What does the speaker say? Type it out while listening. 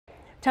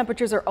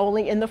Temperatures are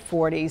only in the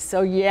 40s.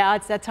 So yeah,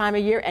 it's that time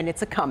of year and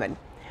it's a-coming.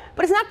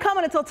 But it's not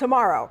coming until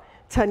tomorrow.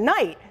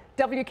 Tonight,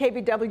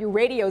 WKBW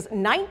Radio's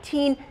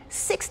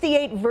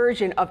 1968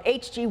 version of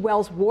H.G.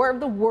 Wells' War of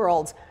the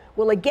Worlds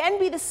will again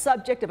be the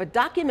subject of a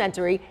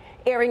documentary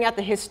airing at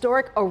the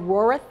historic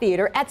Aurora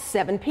Theater at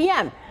 7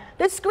 p.m.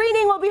 The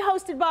screening will be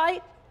hosted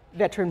by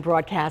veteran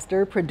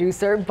broadcaster,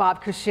 producer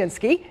Bob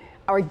Kuczynski,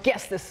 our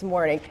guest this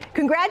morning.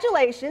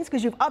 Congratulations,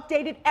 because you've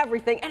updated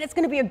everything, and it's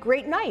going to be a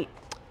great night.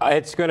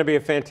 It's going to be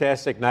a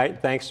fantastic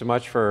night. Thanks so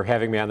much for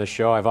having me on the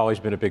show. I've always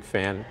been a big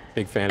fan of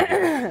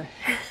it.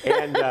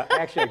 And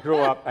actually,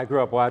 I grew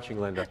up watching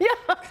Linda. Yeah.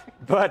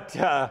 But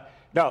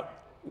no,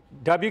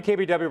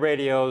 WKBW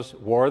Radio's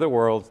War of the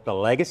Worlds, The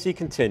Legacy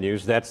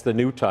Continues. That's the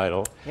new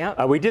title.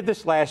 Yep. We did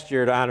this last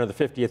year to honor the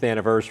 50th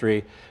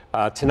anniversary.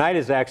 Tonight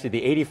is actually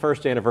the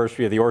 81st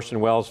anniversary of the Orson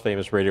Welles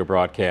famous radio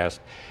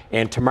broadcast.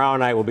 And tomorrow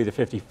night will be the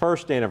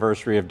 51st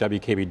anniversary of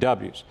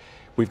WKBW's.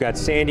 We've got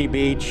Sandy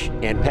Beach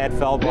and Pat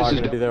Feldbaugh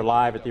going to be there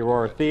live at the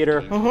Aurora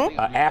Theater.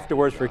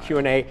 Afterwards for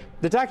Q&A.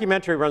 The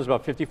documentary runs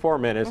about 54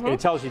 minutes, and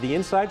it tells you the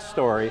inside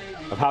story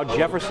of how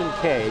Jefferson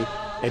Kay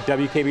at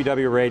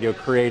WKBW Radio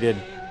created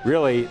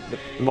really the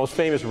most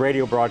famous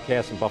radio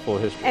broadcast in Buffalo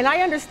history. And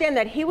I understand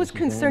that he was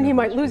concerned he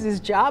might lose his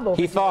job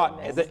over He thought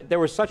there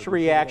was such a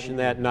reaction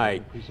that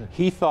night.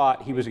 He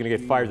thought he was going to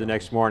get fired the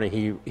next morning.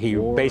 He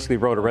basically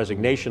wrote a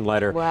resignation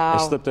letter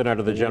and slipped it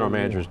under the general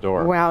manager's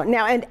door. Wow.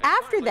 Now, and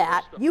after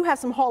that, you have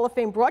some Hall of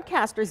Fame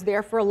broadcasters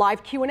there for a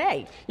live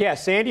Q&A. Yeah,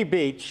 Sandy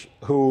Beach,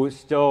 who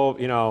still,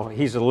 you know,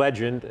 he's a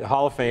legend,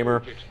 Hall of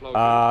Famer.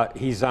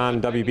 He's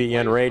on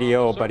WBEN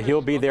Radio, but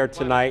he'll be there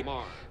tonight.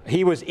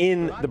 He was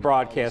in the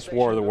broadcast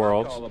War of the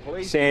Worlds.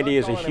 Sandy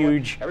is a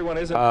huge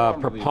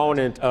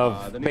proponent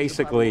of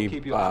basically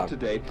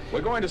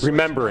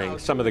remembering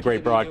some of the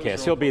great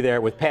broadcasts. He'll be there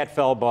with Pat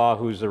Feldbaugh,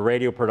 who's a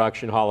radio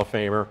production Hall of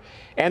Famer.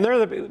 And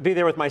they'll be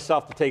there with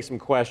myself to take some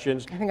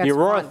questions. The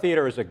Aurora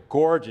Theater is a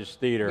gorgeous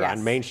theater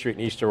on Main Street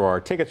in East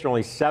Aurora. Tickets are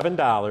only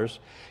 $7.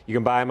 You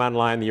can buy them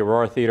online,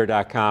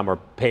 theauroratheater.com, or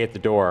pay at the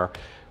door.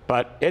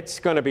 But it's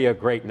going to be a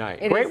great night.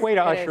 Great way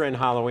to usher in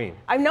Halloween.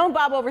 I've known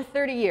Bob over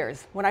 30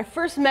 years. When I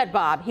first met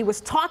Bob, he was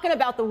talking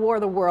about the War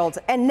of the Worlds.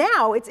 And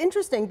now it's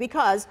interesting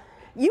because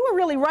you were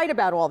really right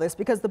about all this,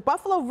 because the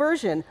Buffalo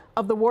version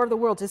of the War of the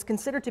Worlds is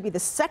considered to be the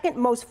second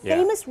most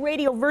famous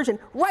radio version,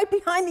 right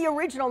behind the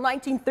original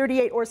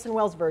 1938 Orson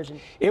Welles version.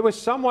 It was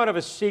somewhat of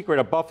a secret,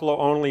 a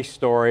Buffalo-only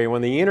story.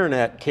 When the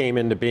internet came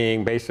into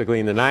being, basically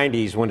in the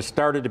 90s, when it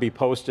started to be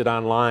posted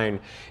online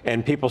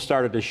and people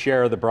started to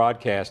share the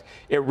broadcast,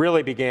 it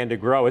really began to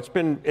grow. It's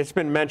been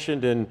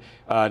mentioned in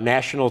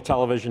national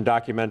television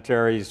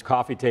documentaries,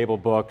 coffee table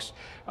books.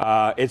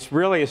 It's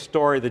really a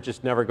story that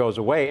just never goes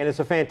away, and it's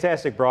a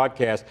fantastic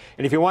broadcast.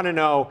 And if you want to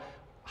know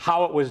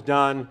how it was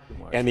done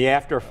and the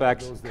after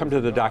effects, come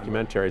to the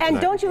documentary tonight.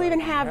 And don't you even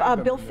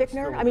have Bill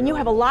Fichtner? I mean, you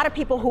have a lot of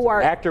people who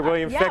are... Actor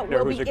William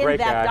Fichtner, who's a great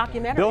guy.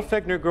 Bill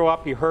Fichtner grew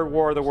up, he heard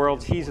War of the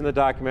Worlds, he's in the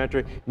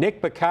documentary.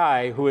 Nick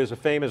Bakay, who is a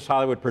famous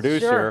Hollywood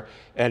producer,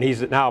 and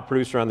he's now a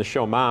producer on the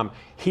show Mom,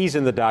 he's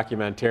in the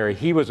documentary.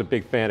 He was a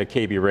big fan of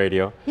KB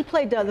Radio. He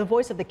played the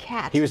voice of the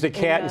cat. He was the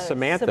cat in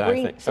Samantha, I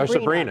think.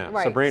 Sabrina.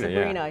 Right,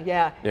 Sabrina,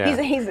 yeah.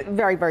 He's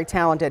very, very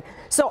talented.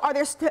 So are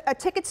there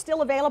tickets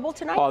still available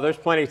tonight? Oh, there's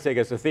plenty of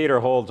tickets. The theater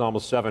holds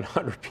almost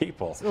 700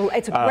 people. So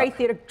it's a great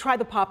theater. Try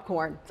the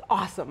popcorn. It's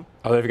awesome.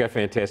 Oh, they've got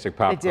fantastic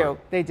popcorn.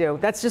 They do.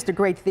 That's just a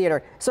great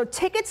theater. So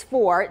tickets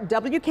for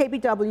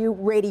WKBW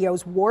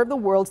Radio's War of the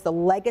Worlds, The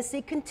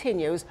Legacy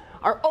Continues,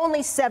 are only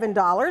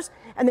 $7,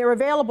 and they're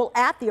available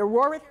at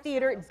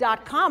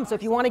theauroratheater.com. So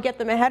if you want to get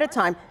them ahead of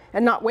time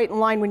and not wait in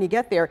line when you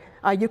get there,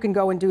 you can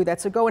go and do that.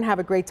 So go and have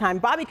a great time.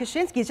 Bobby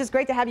Kuczynski, it's just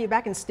great to have you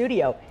back in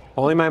studio.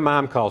 Only my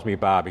mom calls me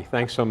Bobby.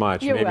 Thanks so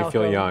much. You're you made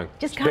welcome. me feel young.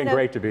 Just it's been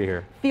great to be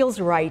here. Feels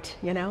right,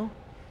 you know?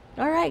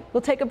 All right,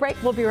 we'll take a break.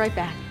 We'll be right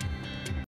back.